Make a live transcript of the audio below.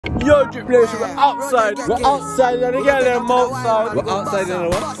Yo, Drip Nation, we're outside. We're outside and they get them outside. We're outside in the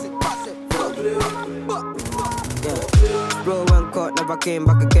what? Bro went caught, never came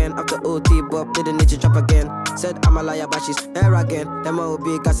back again. After OT, Bob didn't need to drop again. Said I'm a liar, but she's here again. Them all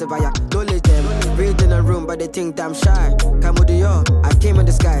be Casavaya, don't let them. Read in a room, but they think I'm shy. Come with the yo, I came in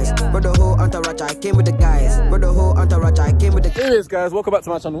disguise. Bro, the whole entourage, I came with the guys. Bro, the whole entourage, I came with the. Anyways, guys, welcome back to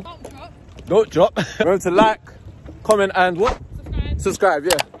my channel. Don't drop. Remember to like, comment, and what? Subscribe,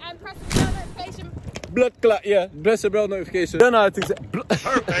 yeah. And press the bell notification. Blood clot, yeah. Press the bell notification. Don't know how to say.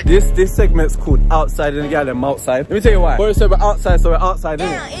 This segment's called Outside and the Gal Them Outside. Let me tell you why. Boris said we're outside, so we're outside,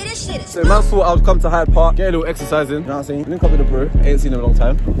 innit? So man thought I would come to Hyde Park, get a little exercising. You know what I'm saying? Link up with the bro. Ain't seen him in a long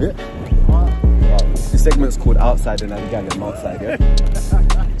time. Yeah. This segment's called Outside and the Gal Them Outside, yeah?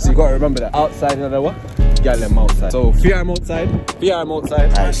 So you gotta remember that. Outside and the what? Gal Them Outside. So fear I'm outside. Fear I'm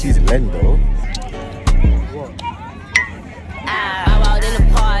outside. Alright, she's Len though. I'm out in the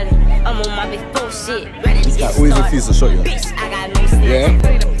party. I'm on my big bullshit. Ready to get Always refuse to shot you. Bitch, I got no sense. Yeah?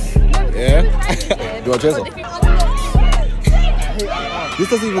 Yeah? Do I dress up? This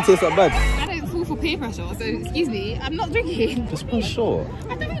doesn't even taste that bad. I don't fall for peer pressure, so excuse me, I'm not drinking. Just one shot.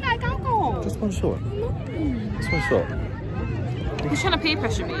 I don't like alcohol. Just one shot. No. Just one shot. You're trying to peer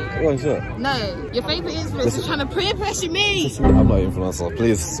pressure me. What is that? No, your favourite influencer is trying to peer pressure me. I'm not an influencer.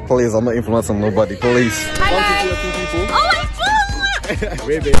 Please, I'm not influencing nobody. Please. Hi guys. People. Oh my god!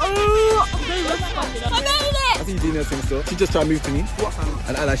 Raeee. Oh, I made it! I think you doing your thing still. She just tried to move to me. What?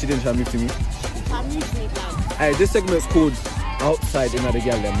 And I like she didn't try to move to me. Try to move to me, man. Hey, this segment's called Outside in the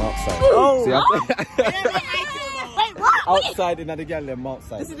Gal Them Outside. Oh! See, Wait, what? outside in the Gal Them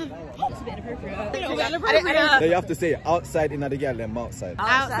Outside. This is a bit inappropriate. No, you have to say it. Outside in the Gal Them Outside.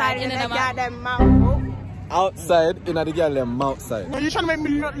 Outside in the goddamn mouth. Outside in the Gal Them Outside. You're trying to make me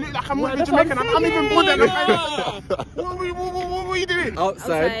look like I'm not even Jamaican. I'm even good at it. What are you doing?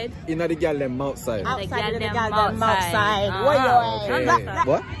 Outside in the Gal Them Outside. Outside in the goddamn outside. Okay.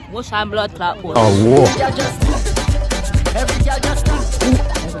 What? Wash and blood clot. Oh, whoa. Every girl just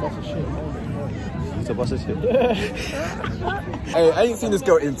Hey, I ain't seen this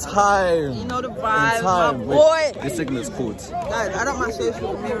girl in time. You know the In vibe, time. my boy. Wait, this segment's called. Guys, I don't mind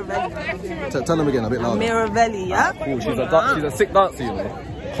social Amriavelli. Tell them again a bit louder. Amriavelli, yeah? Cool. She's a sick dancer, you know.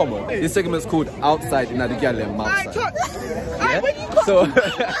 Come on. This segment's called Outside in the Gal Them Outside. Yeah?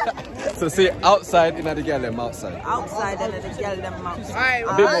 So say outside in the Gal Them Outside. Outside and the girl them outside.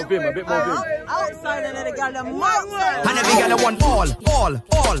 A bit more vim, a bit more vim. Outside and the girl them outside. And every girl want all.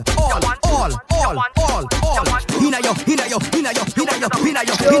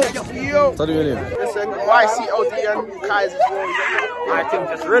 Yo, So do you mean? listen, YCOD and Kai's as well. I think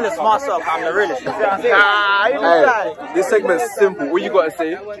just realest myself, I'm the realest. Hey, this segment's simple. What you gotta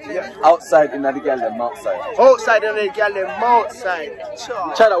say? Outside in the Gal Them Outside. Outside and the girl them outside.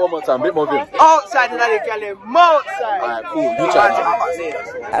 Try that one more time, a bit more vim. Outside and the girl them outside. Alright, cool. You try that.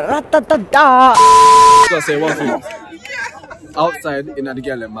 You gotta say one thing. Outside in the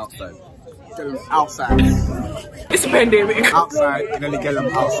Gal Them Outside. Outside. It's pandemic. Outside and then the girl them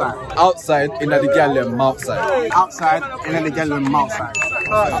outside. Outside in the Gal Them Outside. Outside and then the girl them outside.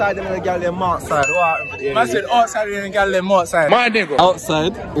 Outside in the gal them outside. I said outside and the girl them outside. My nigga.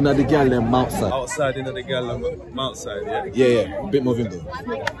 Outside in the Gal Them Outside. Outside in the gal them outside, yeah. Yeah, a bit more vim though.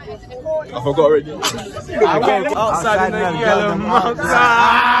 I forgot already. Outside in the gal them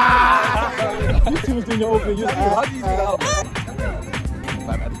outside. You two was doing your opening. How do you do that?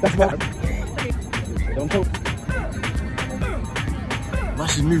 That's bad. Don't talk. Man,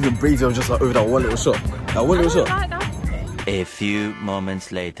 she's moving brazy on just like over that one little shot. That one little shot. A few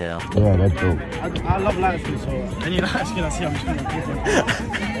moments later. Yeah, that's dope. I love light skin, so any light skin I see, I'm just gonna give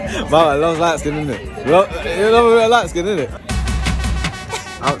it. Man, I love light skin, innit? You love a bit of light skin, innit?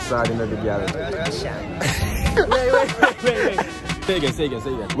 Outside in the gallery. Wait. Say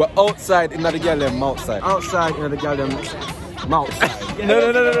again. We're outside in the gallery, outside. Outside in the gallery, outside. No.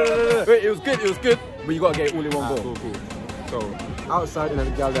 Wait, it was good. But you gotta get it all in one go. Cool. So, outside in the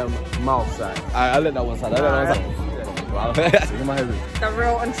gallery, outside. I'll let that one slide. Wow. The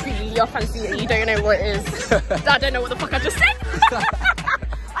real and truly your fancy and you don't know what it is. I don't know what the fuck I just said.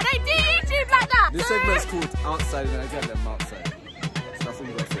 I don't do YouTube like that. This segment's called Outside in the gallery, outside. So that's what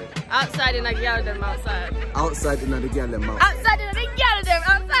you gotta say. Outside in the goddamn outside. Outside in the gallery, outside. Outside in the goddamn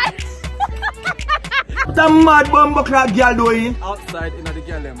outside. That mad bumbo clad girl doing. Outside in the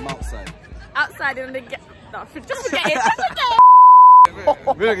gallery, outside. Outside in the no, just forget it.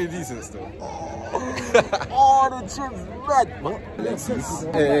 We're looking decent still. Oh, the chick's mad. What?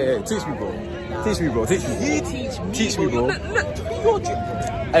 Hey, teach me, bro. Teach me, bro. You teach me, bro. Look, your chick.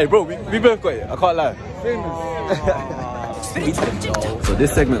 Hey, bro, we both got it. I can't lie. So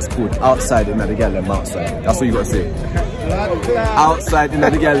this segment's called Outside in the Girl Them Outside. That's what you gotta say. Outside in the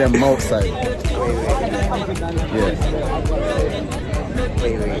Girl Them Outside. Yeah.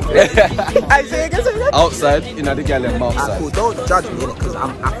 Outside in the Girl Them Outside. Cool, don't judge me because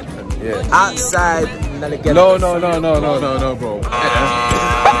I'm African. Yeah. Outside in the Girl. No, bro.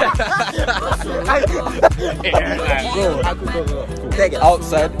 Take it.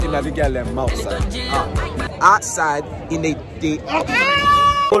 Outside in the Girl Them Outside. Outside in the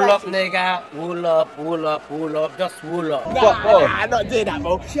Pull up, nigga. Pull up, just pull up. I'm not doing that,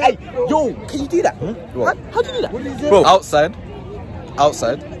 bro. Hey, yo, can you do that? What? How do you do that? Bro, outside.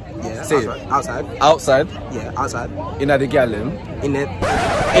 Yeah, say outside. it. Outside. Yeah, outside. In the Girl Them. In it.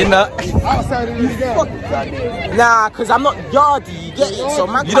 Outside in the girl. Nah, cause I'm not yardy, you get it? So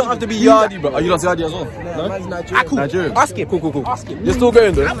man, You don't have to be yardy, bro. Are you not yardy as well? No, man's Nigerian. Cool. Nigerian. Ask him. Cool. Ask him. You're still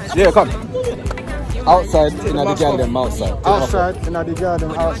going though? Yeah, come. Outside in the Girl Them outside. Outside in the girl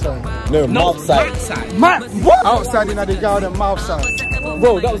them outside. No, mouth side. What? Outside in the girl them mouth side.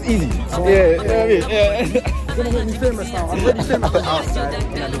 Bro, that was easy. Yeah. You're gonna make me famous now. I'm already famous. Outside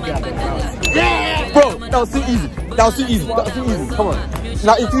in the girl them outside. Bro, that was too easy. Come on.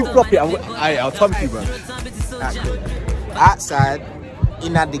 Now if you flop it, I'll thump you, bro. Outside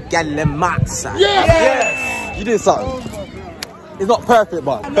in the girl them outside. Yes! You did something. It's not perfect,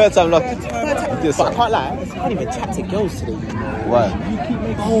 but third time lucky. You did But I something. can't lie, I can't even chat to girls today, you know. Why?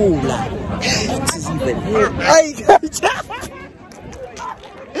 Oh, like, X is even here.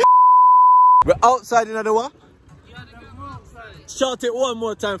 We're outside in the what? Shout it one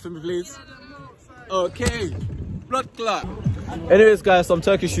more time for me, please. Okay. Blood clot. Anyways, guys, some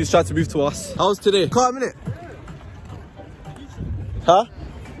Turkish shoes tried to move to us. How's today? Can't a minute. Huh?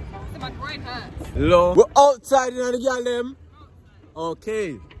 My groin hurts. Hello. We're outside in the Girl Them.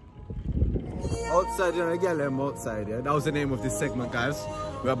 Okay. Outside in the Girl Them outside, yeah? That was the name of this segment, guys.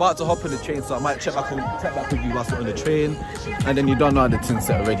 We're about to hop on the train, so I might check back with you whilst we're on the train. And then you don't know how the tin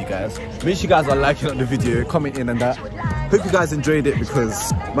set already, guys. Make sure you guys are liking up the video, commenting and that. Hope you guys enjoyed it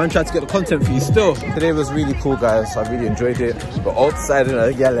because man tried to get the content for you still. Today was really cool, guys. I really enjoyed it. But outside in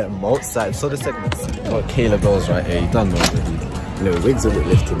the Girl Them outside. So the segments. Got Kayla girls right here. You done know already. No, wigs a bit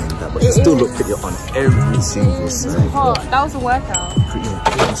lifting and that, but you still look pretty on every single side. Oh, that was a workout. Pretty on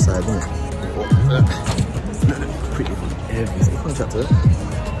every side, isn't it? Pretty on every single. You can't chat to her.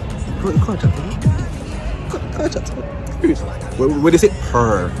 You can't chat to her. You can't chat to her. What is it?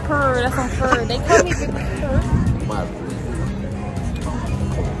 Purr. Purr, that's on purr. They call me big purr. My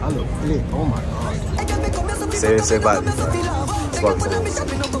I look big. Oh my god. Say bye. That's what we're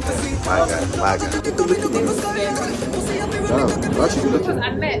saying. My guy. Damn, we're actually good looking. I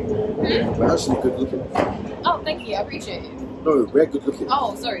met. We're actually good looking. Oh, thank you. I appreciate it. No, we're good looking.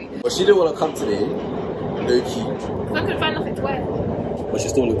 Oh, sorry. But she didn't want to come today. Low key. I couldn't find nothing to wear. But she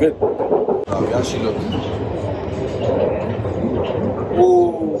still look good. No, we actually look.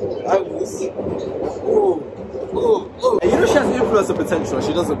 Oh, Agnes. Oh. And you know she has influencer potential.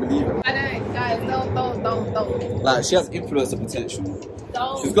 She doesn't believe it. I know, guys. Don't. Like she has influencer potential.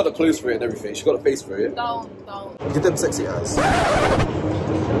 Don't. She's got the clothes for it and everything. She's got the face for it. Don't. Get them sexy eyes.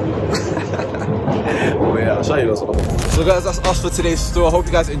 Oh yeah, I'll show you those. So guys, that's us for today's store. I hope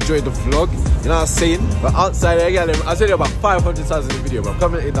you guys enjoyed the vlog. You know what I'm saying? But outside again, I said it about 500 times in the video, but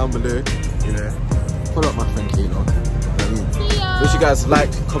comment it down below. You know, follow up my friend Kayla. You know what I mean? Make sure you guys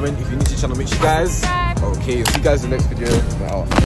like, comment if you're new to the channel. Make sure you guys. Okay, see you guys in the next video. We're out.